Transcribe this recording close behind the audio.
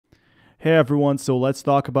Hey everyone, so let's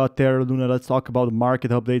talk about Terra Luna, let's talk about the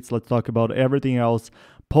market updates, let's talk about everything else.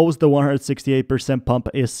 Post the 168% pump,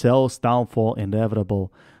 is sales downfall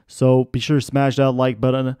inevitable? So be sure to smash that like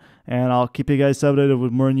button and I'll keep you guys updated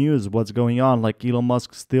with more news, what's going on, like Elon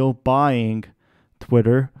Musk still buying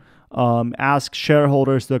Twitter. Ask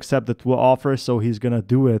shareholders to accept the offer, so he's gonna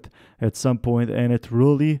do it at some point, and it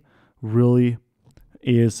really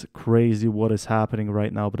is crazy what is happening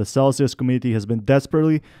right now. But the Celsius community has been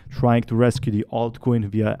desperately trying to rescue the altcoin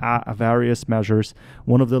via various measures.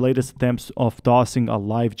 One of the latest attempts of tossing a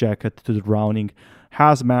life jacket to the drowning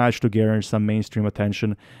has managed to garner some mainstream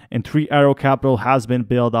attention, and 3 Arrow Capital has been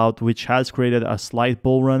bailed out, which has created a slight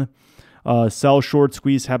bull run. Sell short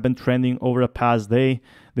squeeze have been trending over the past day.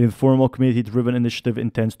 The informal community-driven initiative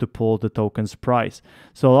intends to pull the token's price.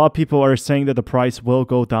 So a lot of people are saying that the price will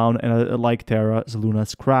go down, and like Terra,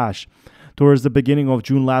 Luna's crash. Towards the beginning of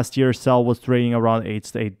June last year, Cell was trading around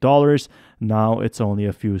 $8 to $8. Now it's only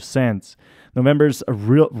a few cents. November's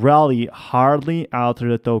rally hardly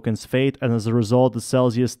altered the token's fate, and as a result, the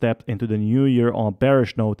Celsius stepped into the new year on a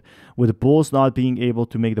bearish note. With bulls not being able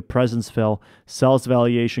to make the presence fell, Cell's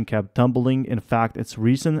valuation kept tumbling. In fact, its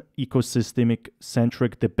recent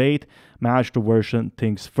ecosystemic-centric debate managed to worsen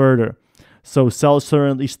things further. So Cell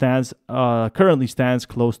currently stands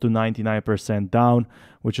close to 99% down,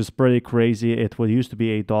 which is pretty crazy. It used to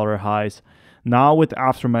be $8 highs. Now, with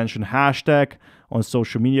aforementioned hashtag on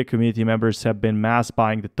social media, community members have been mass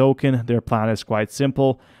buying the token. Their plan is quite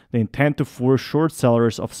simple. They intend to force short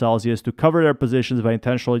sellers of Celsius to cover their positions by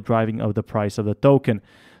intentionally driving up the price of the token.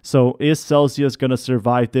 So is Celsius going to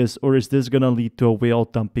survive this, or is this going to lead to a whale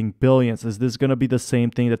dumping billions? Is this going to be the same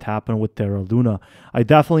thing that happened with Terra Luna? I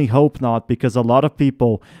definitely hope not, because a lot of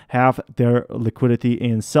people have their liquidity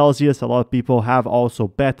in Celsius. A lot of people have also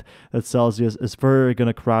bet that Celsius is further going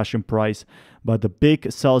to crash in price. But the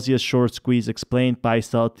big Celsius short squeeze explained by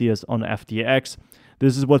Celsius on FTX.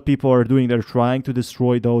 This is what people are doing. They're trying to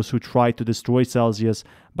destroy those who try to destroy Celsius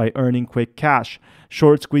by earning quick cash.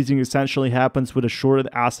 Short squeezing essentially happens when a shorted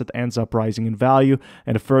asset ends up rising in value,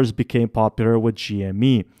 and first became popular with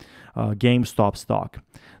GME, GameStop stock.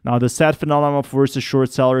 Now, the said phenomenon forces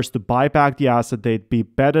short sellers to buy back the asset they'd be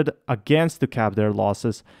betted against to cap their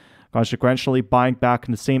losses. Consequently, buying back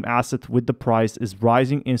the same asset with the price is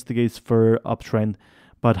rising instigates further uptrend.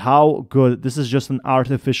 But how good? This is just an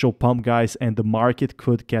artificial pump, guys, and the market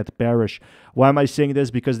could get bearish. Why am I saying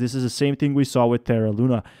this? Because this is the same thing we saw with Terra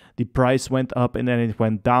Luna. The price went up and then it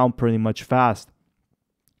went down pretty much fast.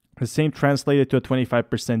 The same translated to a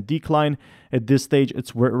 25% decline. At this stage,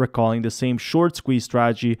 it's worth recalling the same short squeeze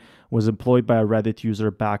strategy was employed by a Reddit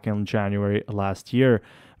user back in January last year.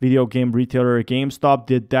 Video game retailer GameStop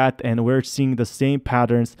did that, and we're seeing the same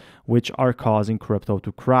patterns which are causing crypto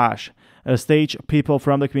to crash. At a stage, people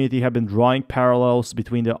from the community have been drawing parallels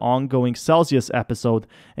between the ongoing Celsius episode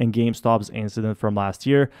and GameStop's incident from last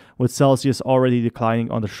year. With Celsius already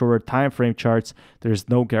declining on the shorter time frame charts, there is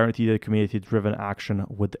no guarantee that community-driven action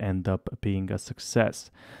would end up being a success.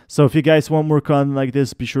 So if you guys want more content like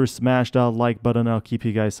this, be sure to smash that like button. I'll keep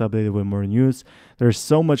you guys updated with more news. There's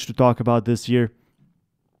so much to talk about this year.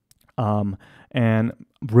 And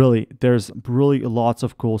really, there's really lots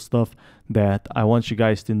of cool stuff that I want you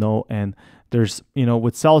guys to know. And there's,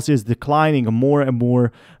 with Celsius declining more and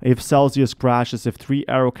more, if Celsius crashes, if 3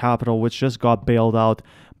 Arrow Capital, which just got bailed out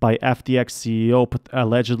by FTX CEO,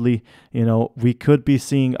 allegedly, we could be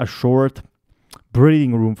seeing a short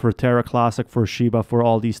breathing room for Terra Classic, for Shiba, for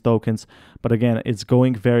all these tokens. But again, it's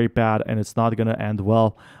going very bad, and it's not going to end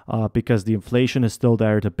well because the inflation is still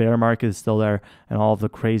there, the bear market is still there, and all of the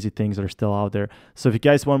crazy things are still out there. So if you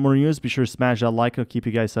guys want more news, be sure to smash that like. I'll keep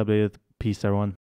you guys updated. Peace, everyone.